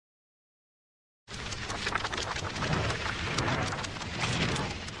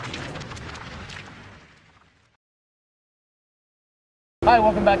Hi,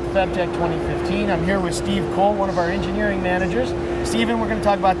 welcome back to FABTECH 2015. I'm here with Steve Cole, one of our engineering managers. Steven, we're going to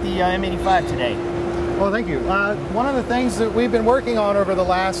talk about the M85 today. Well, thank you. One of the things that we've been working on over the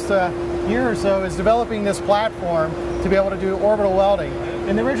last year or so is developing this platform to be able to do orbital welding.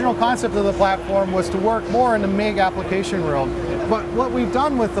 And the original concept of the platform was to work more in the MIG application world. But what we've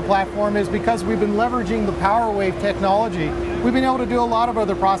done with the platform is, because we've been leveraging the power wave technology, we've been able to do a lot of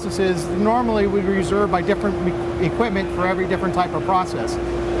other processes normally we reserve by different equipment for every different type of process.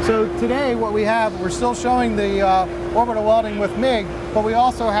 So today what we have, we're still showing the orbital welding with MIG, but we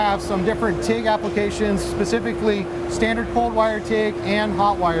also have some different TIG applications, specifically standard cold wire TIG and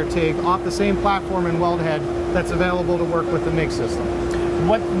hot wire TIG off the same platform and weld head that's available to work with the MIG system.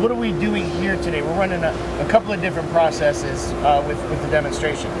 What are we doing here today? We're running a couple of different processes with the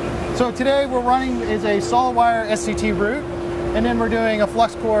demonstration. So today we're running is a solid wire SCT route, and then we're doing a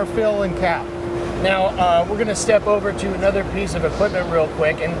Flux-cored fill and cap. Now we're going to step over to another piece of equipment real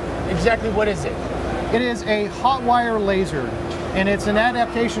quick, and exactly what is it? It is a hot wire laser, and it's an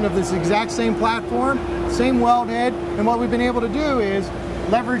adaptation of this exact same platform, same weld head, and what we've been able to do is,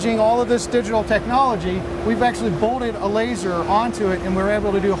 leveraging all of this digital technology, we've actually bolted a laser onto it, and we're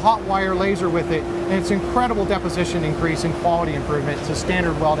able to do hot wire laser with it, and it's incredible deposition increase and quality improvement to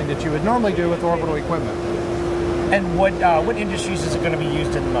standard welding that you would normally do with orbital equipment. And what industries is it going to be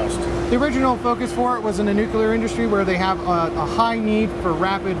used in the most? The original focus for it was in the nuclear industry, where they have a high need for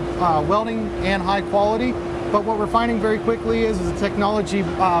rapid welding and high quality. But what we're finding very quickly is, as the technology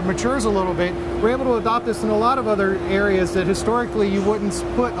matures a little bit, we're able to adopt this in a lot of other areas that historically you wouldn't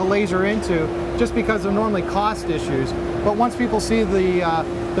put a laser into, just because of normally cost issues. But once people see the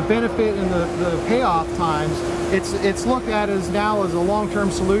benefit and the payoff times, it's looked at as now as a long-term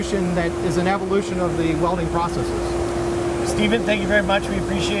solution that is an evolution of the welding processes. Steven, thank you very much. We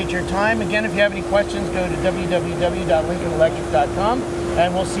appreciate your time. Again, if you have any questions, go to www.lincolnelectric.com,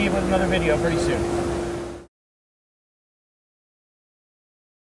 and we'll see you with another video pretty soon.